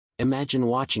Imagine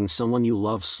watching someone you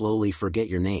love slowly forget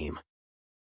your name.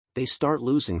 They start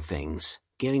losing things,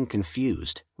 getting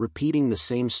confused, repeating the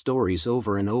same stories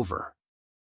over and over.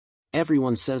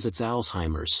 Everyone says it's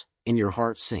Alzheimer's, and your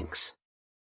heart sinks.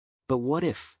 But what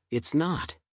if it's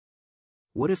not?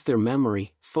 What if their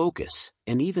memory, focus,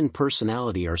 and even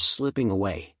personality are slipping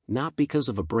away, not because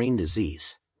of a brain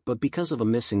disease, but because of a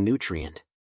missing nutrient?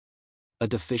 A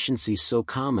deficiency so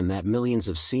common that millions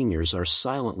of seniors are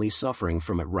silently suffering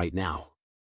from it right now.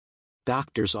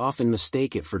 Doctors often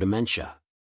mistake it for dementia.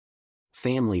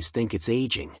 Families think it's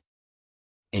aging.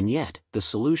 And yet, the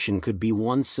solution could be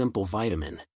one simple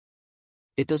vitamin.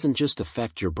 It doesn't just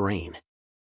affect your brain.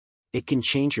 It can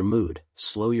change your mood,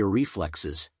 slow your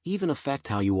reflexes, even affect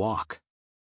how you walk.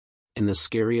 And the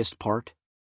scariest part?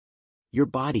 Your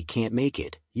body can't make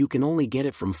it, you can only get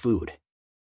it from food.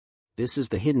 This is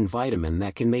the hidden vitamin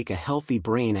that can make a healthy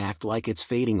brain act like it's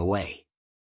fading away.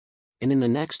 And in the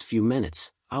next few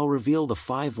minutes, I'll reveal the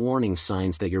 5 warning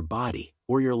signs that your body,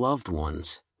 or your loved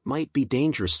ones, might be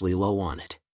dangerously low on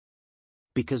it.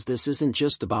 Because this isn't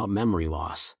just about memory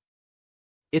loss.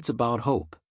 It's about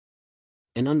hope.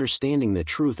 And understanding the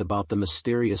truth about the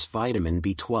mysterious vitamin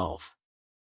B12.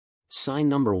 Sign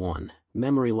number 1,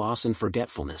 memory loss and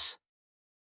forgetfulness.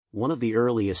 One of the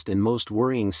earliest and most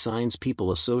worrying signs people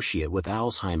associate with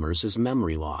Alzheimer's is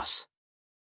memory loss.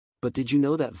 But did you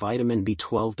know that vitamin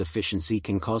B12 deficiency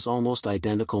can cause almost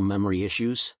identical memory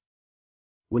issues?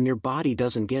 When your body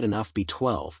doesn't get enough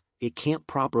B12, it can't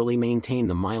properly maintain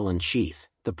the myelin sheath,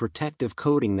 the protective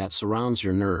coating that surrounds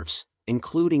your nerves,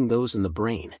 including those in the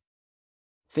brain.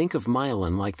 Think of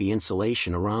myelin like the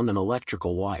insulation around an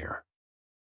electrical wire.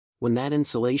 When that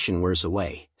insulation wears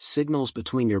away, signals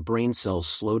between your brain cells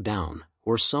slow down,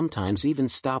 or sometimes even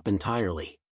stop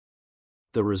entirely.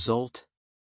 The result?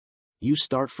 You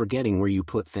start forgetting where you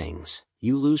put things,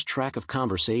 you lose track of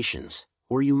conversations,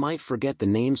 or you might forget the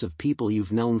names of people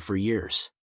you've known for years.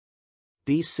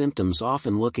 These symptoms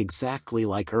often look exactly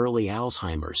like early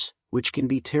Alzheimer's, which can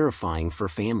be terrifying for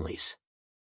families.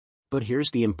 But here's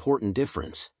the important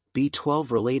difference: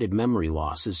 B12-related memory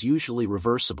loss is usually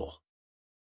reversible.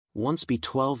 Once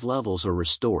B12 levels are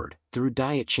restored, through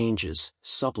diet changes,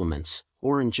 supplements,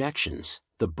 or injections,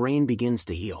 the brain begins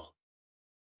to heal.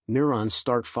 Neurons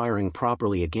start firing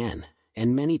properly again,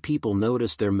 and many people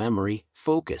notice their memory,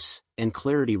 focus, and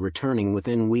clarity returning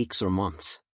within weeks or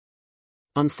months.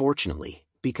 Unfortunately,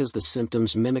 because the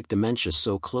symptoms mimic dementia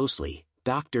so closely,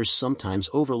 doctors sometimes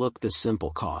overlook this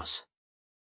simple cause.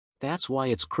 That's why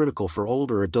it's critical for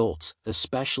older adults,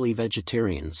 especially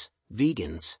vegetarians,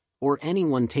 vegans, or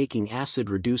anyone taking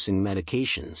acid-reducing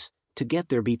medications, to get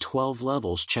their B12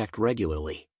 levels checked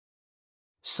regularly.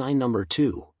 Sign number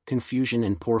 2, confusion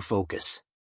and poor focus.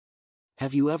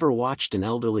 Have you ever watched an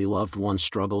elderly loved one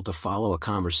struggle to follow a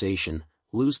conversation,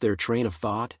 lose their train of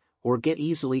thought, or get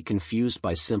easily confused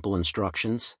by simple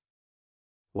instructions?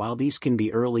 While these can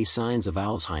be early signs of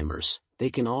Alzheimer's, they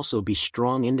can also be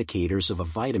strong indicators of a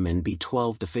vitamin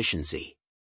B12 deficiency.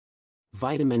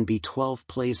 Vitamin B12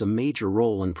 plays a major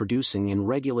role in producing and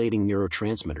regulating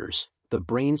neurotransmitters, the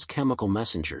brain's chemical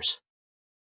messengers.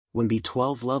 When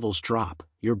B12 levels drop,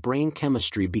 your brain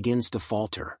chemistry begins to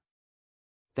falter.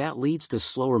 That leads to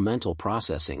slower mental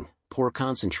processing, poor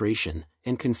concentration,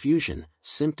 and confusion,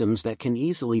 symptoms that can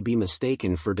easily be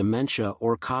mistaken for dementia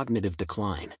or cognitive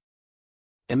decline.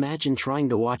 Imagine trying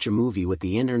to watch a movie with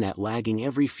the internet lagging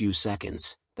every few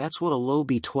seconds. That's what a low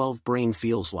B12 brain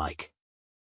feels like.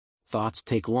 Thoughts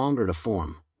take longer to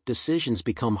form, decisions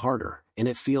become harder, and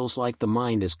it feels like the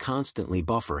mind is constantly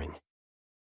buffering.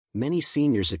 Many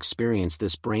seniors experience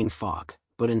this brain fog,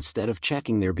 but instead of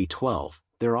checking their B12,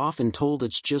 they're often told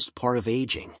it's just part of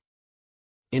aging.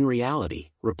 In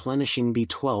reality, replenishing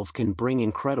B12 can bring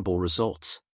incredible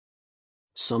results.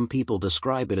 Some people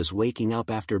describe it as waking up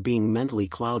after being mentally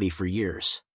cloudy for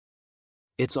years.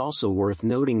 It's also worth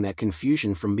noting that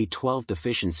confusion from B12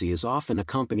 deficiency is often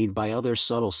accompanied by other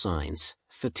subtle signs: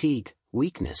 fatigue,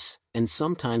 weakness, and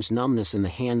sometimes numbness in the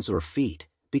hands or feet,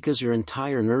 because your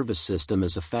entire nervous system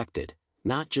is affected,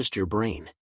 not just your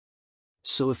brain.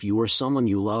 So if you or someone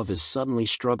you love is suddenly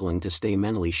struggling to stay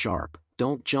mentally sharp,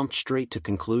 don't jump straight to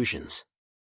conclusions.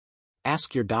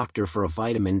 Ask your doctor for a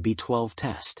vitamin B12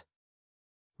 test.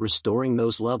 Restoring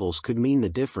those levels could mean the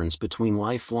difference between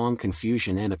lifelong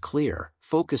confusion and a clear,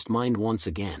 focused mind once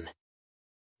again.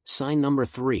 Sign number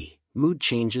 3, mood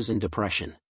changes and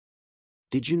depression.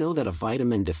 Did you know that a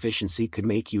vitamin deficiency could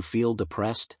make you feel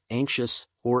depressed, anxious,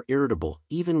 or irritable,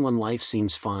 even when life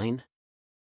seems fine?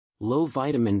 Low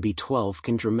vitamin B12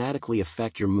 can dramatically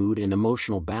affect your mood and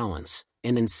emotional balance,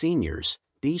 and in seniors,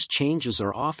 these changes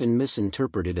are often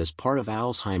misinterpreted as part of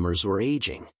Alzheimer's or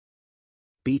aging.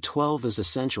 B12 is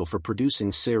essential for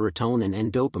producing serotonin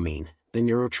and dopamine, the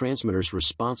neurotransmitters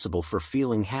responsible for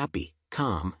feeling happy,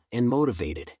 calm, and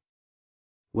motivated.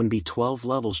 When B12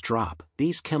 levels drop,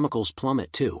 these chemicals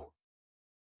plummet too.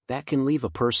 That can leave a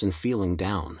person feeling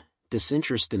down,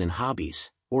 disinterested in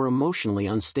hobbies, or emotionally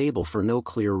unstable for no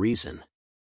clear reason.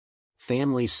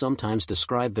 Families sometimes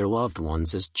describe their loved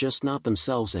ones as just not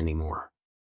themselves anymore.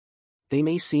 They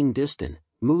may seem distant,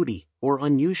 moody, or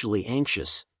unusually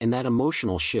anxious, and that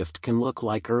emotional shift can look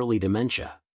like early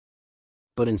dementia.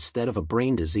 But instead of a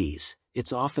brain disease,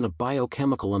 it's often a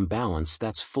biochemical imbalance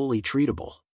that's fully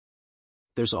treatable.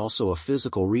 There's also a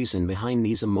physical reason behind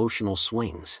these emotional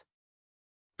swings.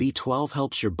 B12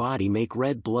 helps your body make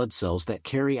red blood cells that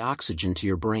carry oxygen to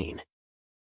your brain.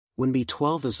 When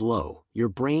B12 is low, your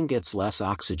brain gets less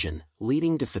oxygen,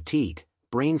 leading to fatigue,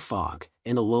 brain fog,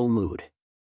 and a low mood.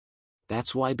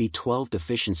 That's why B12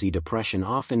 deficiency depression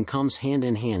often comes hand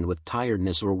in hand with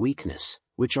tiredness or weakness,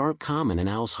 which aren't common in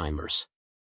Alzheimer's.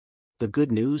 The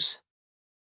good news?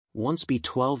 Once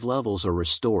B12 levels are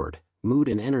restored, mood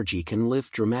and energy can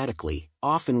lift dramatically,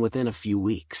 often within a few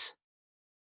weeks.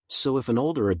 So if an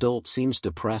older adult seems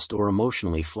depressed or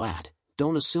emotionally flat,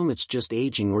 don't assume it's just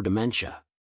aging or dementia.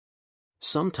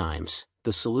 Sometimes,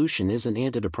 the solution isn't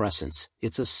antidepressants,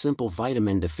 it's a simple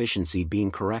vitamin deficiency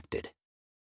being corrected.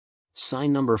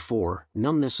 Sign number 4,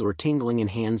 numbness or tingling in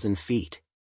hands and feet.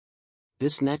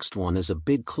 This next one is a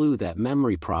big clue that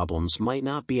memory problems might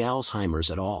not be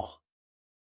Alzheimer's at all.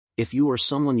 If you or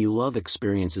someone you love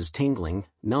experiences tingling,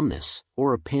 numbness,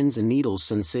 or a pins and needles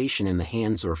sensation in the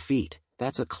hands or feet,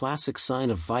 that's a classic sign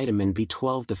of vitamin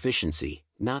B12 deficiency,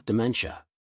 not dementia.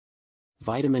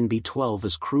 Vitamin B12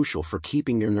 is crucial for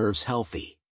keeping your nerves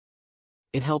healthy.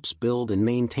 It helps build and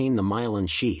maintain the myelin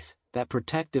sheath, that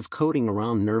protective coating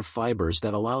around nerve fibers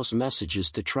that allows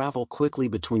messages to travel quickly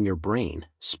between your brain,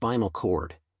 spinal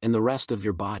cord, and the rest of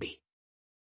your body.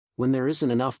 When there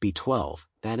isn't enough B12,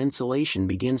 that insulation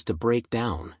begins to break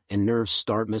down, and nerves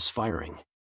start misfiring.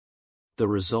 The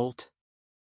result?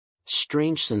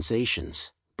 Strange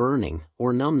sensations, burning,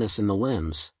 or numbness in the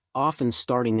limbs, often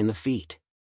starting in the feet.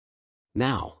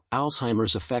 Now,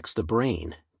 Alzheimer's affects the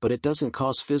brain, but it doesn't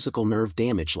cause physical nerve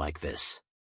damage like this.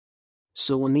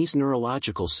 So when these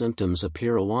neurological symptoms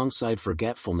appear alongside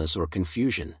forgetfulness or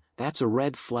confusion, that's a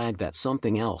red flag that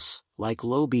something else, like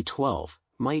low B12,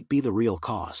 might be the real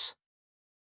cause.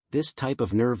 This type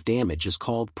of nerve damage is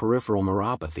called peripheral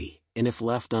neuropathy, and if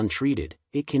left untreated,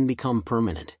 it can become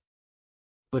permanent.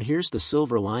 But here's the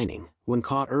silver lining: when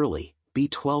caught early,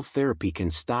 B12 therapy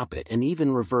can stop it and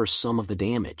even reverse some of the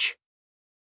damage.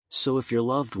 So if your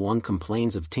loved one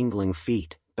complains of tingling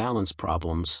feet, balance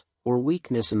problems, or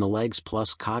weakness in the legs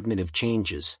plus cognitive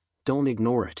changes, don't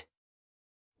ignore it.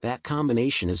 That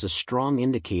combination is a strong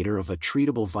indicator of a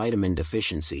treatable vitamin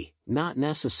deficiency, not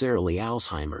necessarily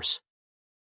Alzheimer's.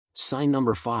 Sign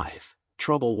number 5,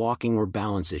 trouble walking or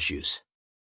balance issues.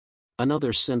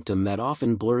 Another symptom that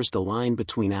often blurs the line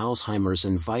between Alzheimer's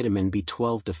and vitamin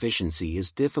B12 deficiency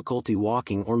is difficulty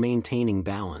walking or maintaining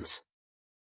balance.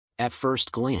 At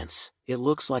first glance, it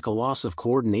looks like a loss of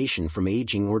coordination from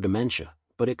aging or dementia,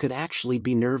 but it could actually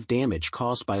be nerve damage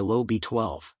caused by low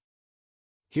B12.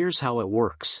 Here's how it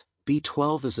works.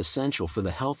 B12 is essential for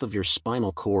the health of your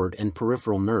spinal cord and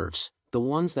peripheral nerves, the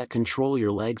ones that control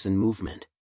your legs and movement.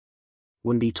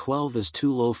 When B12 is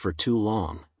too low for too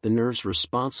long, the nerves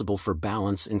responsible for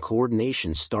balance and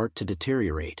coordination start to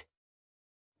deteriorate.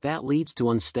 That leads to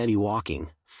unsteady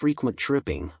walking, frequent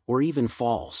tripping, or even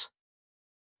falls.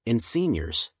 In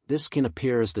seniors, this can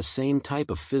appear as the same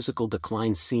type of physical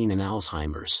decline seen in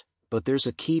Alzheimer's, but there's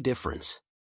a key difference.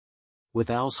 With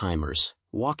Alzheimer's,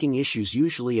 walking issues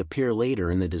usually appear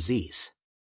later in the disease.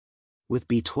 With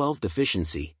B12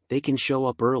 deficiency, they can show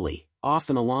up early,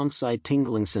 often alongside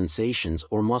tingling sensations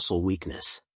or muscle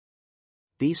weakness.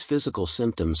 These physical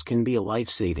symptoms can be a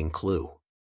life-saving clue.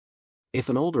 If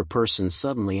an older person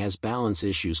suddenly has balance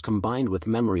issues combined with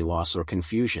memory loss or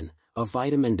confusion, a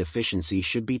vitamin deficiency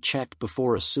should be checked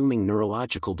before assuming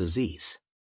neurological disease.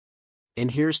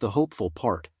 And here's the hopeful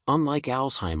part: unlike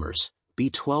Alzheimer's,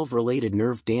 B12-related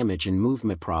nerve damage and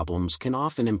movement problems can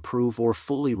often improve or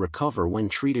fully recover when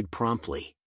treated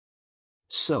promptly.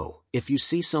 So, if you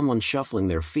see someone shuffling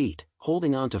their feet,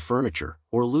 holding onto furniture,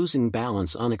 or losing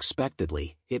balance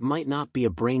unexpectedly, it might not be a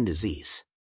brain disease.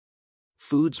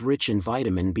 Foods rich in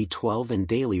vitamin B12 and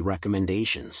daily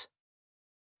recommendations.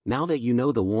 Now that you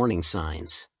know the warning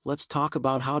signs, let's talk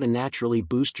about how to naturally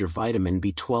boost your vitamin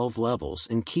B12 levels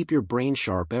and keep your brain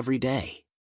sharp every day.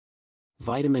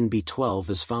 Vitamin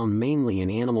B12 is found mainly in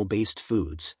animal-based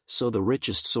foods, so the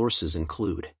richest sources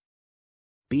include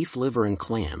beef liver and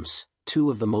clams, two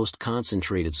of the most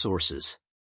concentrated sources.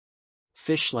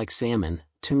 Fish like salmon,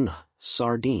 tuna,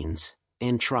 sardines,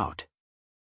 and trout.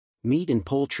 Meat and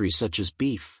poultry such as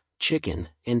beef, chicken,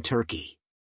 and turkey.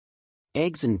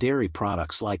 Eggs and dairy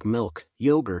products like milk,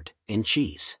 yogurt, and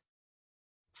cheese.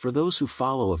 For those who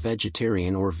follow a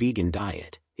vegetarian or vegan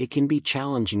diet, it can be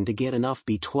challenging to get enough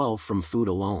B12 from food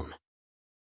alone.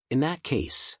 In that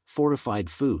case, fortified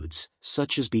foods,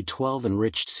 such as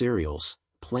B12-enriched cereals,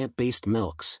 plant-based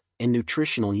milks, and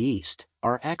nutritional yeast,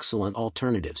 are excellent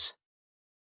alternatives.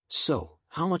 So,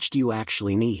 how much do you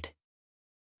actually need?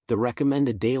 The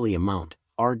recommended daily amount,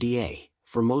 RDA,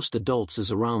 for most adults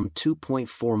is around 2.4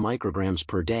 micrograms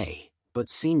per day, but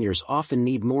seniors often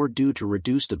need more due to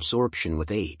reduced absorption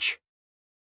with age.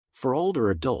 For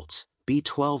older adults,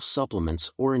 B12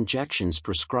 supplements or injections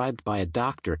prescribed by a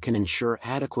doctor can ensure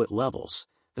adequate levels,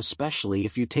 especially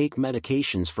if you take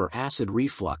medications for acid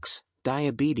reflux,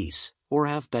 diabetes, or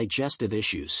have digestive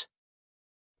issues.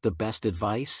 The best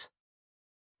advice?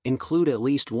 Include at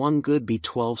least one good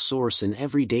B12 source in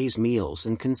every day's meals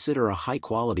and consider a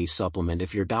high-quality supplement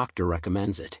if your doctor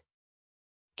recommends it.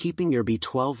 Keeping your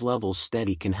B12 levels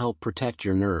steady can help protect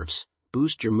your nerves,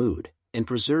 boost your mood, and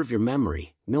preserve your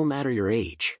memory, no matter your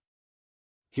age.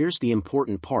 Here's the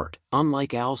important part: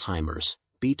 unlike Alzheimer's,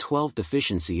 B12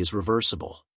 deficiency is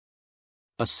reversible.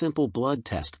 A simple blood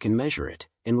test can measure it,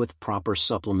 and with proper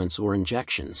supplements or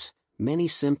injections, many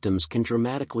symptoms can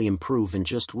dramatically improve in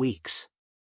just weeks.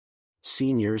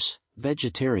 Seniors,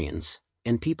 vegetarians,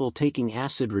 and people taking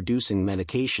acid-reducing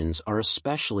medications are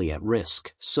especially at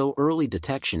risk, so early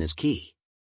detection is key.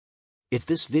 If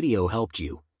this video helped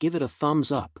you, give it a thumbs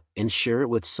up and share it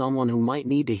with someone who might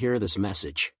need to hear this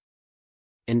message.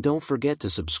 And don't forget to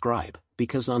subscribe,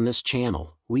 because on this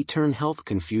channel, we turn health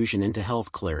confusion into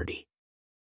health clarity.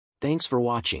 Thanks for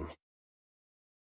watching.